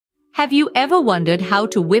Have you ever wondered how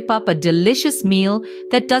to whip up a delicious meal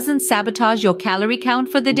that doesn't sabotage your calorie count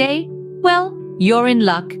for the day? Well, you're in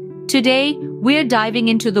luck. Today, we're diving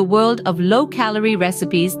into the world of low-calorie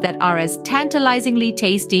recipes that are as tantalizingly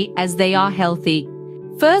tasty as they are healthy.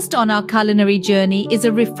 First on our culinary journey is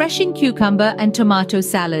a refreshing cucumber and tomato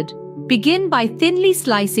salad. Begin by thinly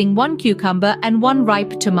slicing 1 cucumber and 1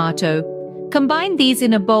 ripe tomato. Combine these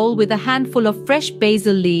in a bowl with a handful of fresh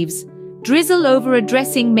basil leaves. Drizzle over a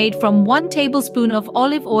dressing made from 1 tablespoon of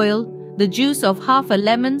olive oil, the juice of half a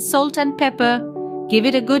lemon, salt and pepper. Give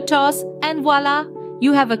it a good toss and voila!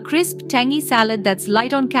 You have a crisp, tangy salad that's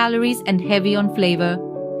light on calories and heavy on flavor.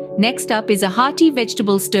 Next up is a hearty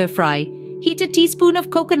vegetable stir-fry. Heat a teaspoon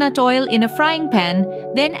of coconut oil in a frying pan,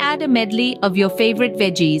 then add a medley of your favorite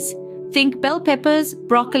veggies. Think bell peppers,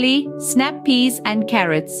 broccoli, snap peas and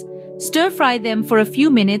carrots. Stir-fry them for a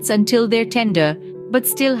few minutes until they're tender, but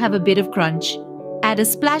still have a bit of crunch. Add a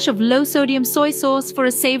splash of low-sodium soy sauce for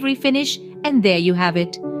a savory finish, and there you have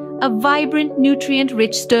it. A vibrant,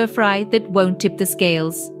 nutrient-rich stir-fry that won't tip the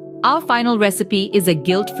scales. Our final recipe is a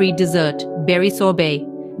guilt-free dessert, berry sorbet.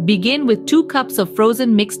 Begin with 2 cups of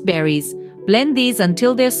frozen mixed berries. Blend these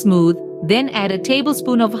until they're smooth, then add a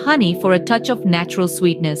tablespoon of honey for a touch of natural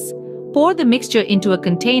sweetness. Pour the mixture into a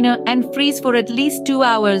container and freeze for at least 2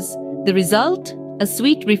 hours. The result? A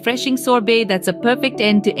sweet, refreshing sorbet that's a perfect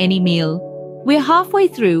end to any meal. We're halfway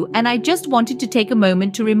through, and I just wanted to take a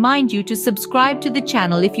moment to remind you to subscribe to the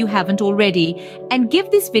channel if you haven't already, and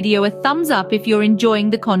give this video a thumbs up if you're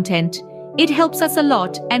enjoying the content. It helps us a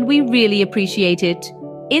lot, and we really appreciate it.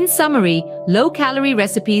 In summary, low-calorie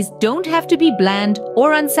recipes don't have to be bland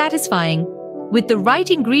or unsatisfying. With the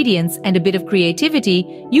right ingredients and a bit of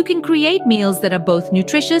creativity, you can create meals that are both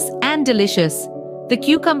nutritious and delicious. The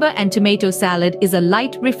cucumber and tomato salad is a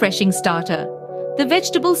light, refreshing starter. The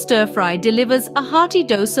vegetable stir-fry delivers a hearty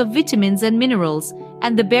dose of vitamins and minerals,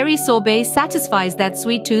 and the berry sorbet satisfies that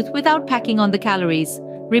sweet tooth without packing on the calories.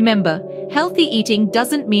 Remember, healthy eating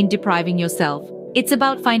doesn't mean depriving yourself. It's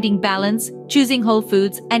about finding balance, choosing whole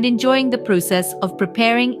foods, and enjoying the process of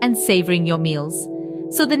preparing and savoring your meals.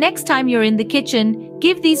 So the next time you're in the kitchen,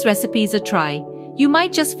 give these recipes a try. You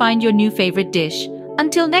might just find your new favorite dish.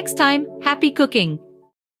 Until next time, happy cooking!